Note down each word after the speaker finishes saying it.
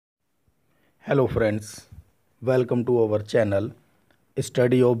Hello friends, welcome to our channel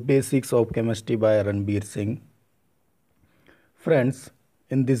Study of Basics of Chemistry by Ranbir Singh. Friends,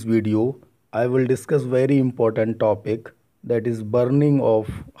 in this video I will discuss very important topic, that is burning of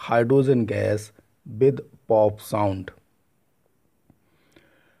hydrogen gas with pop sound.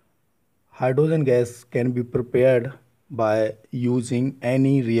 Hydrogen gas can be prepared by using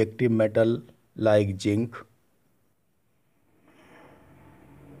any reactive metal like zinc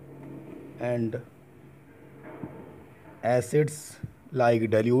and acids like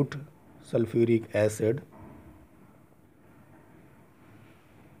dilute sulphuric acid.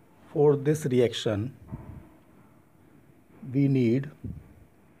 For this reaction, we need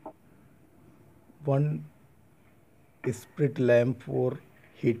one spirit lamp for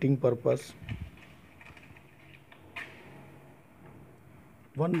heating purpose,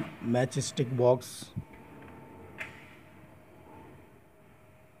 one matchstick box,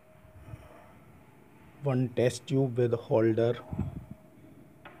 one test tube with holder,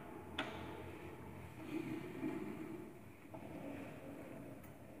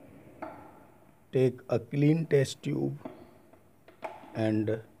 take a clean test tube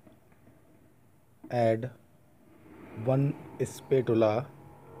and add one spatula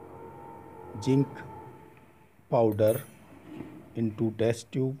zinc powder into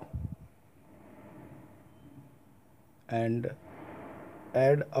test tube and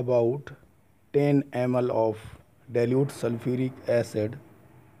add about 10 ml of dilute sulphuric acid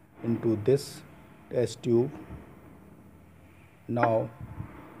into this test tube. Now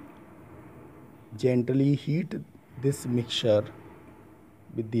gently heat this mixture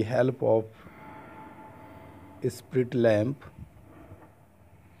with the help of a spirit lamp,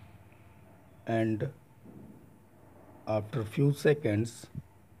 and after few seconds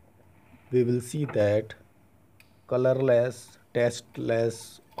we will see that colorless,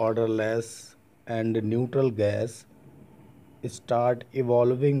 tasteless, odorless and neutral gas start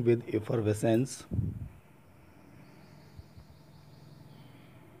evolving with effervescence.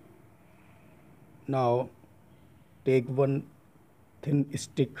 Now take one thin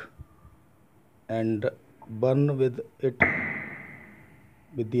stick and burn with it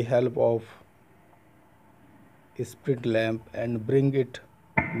with the help of a spirit lamp and bring it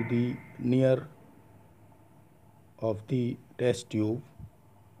to the near of the test tube,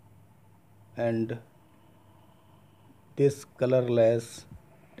 and this colorless,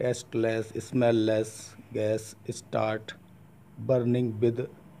 tasteless, smellless gas start burning with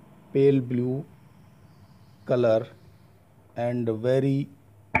pale blue color and very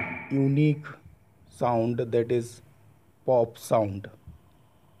unique sound, that is pop sound.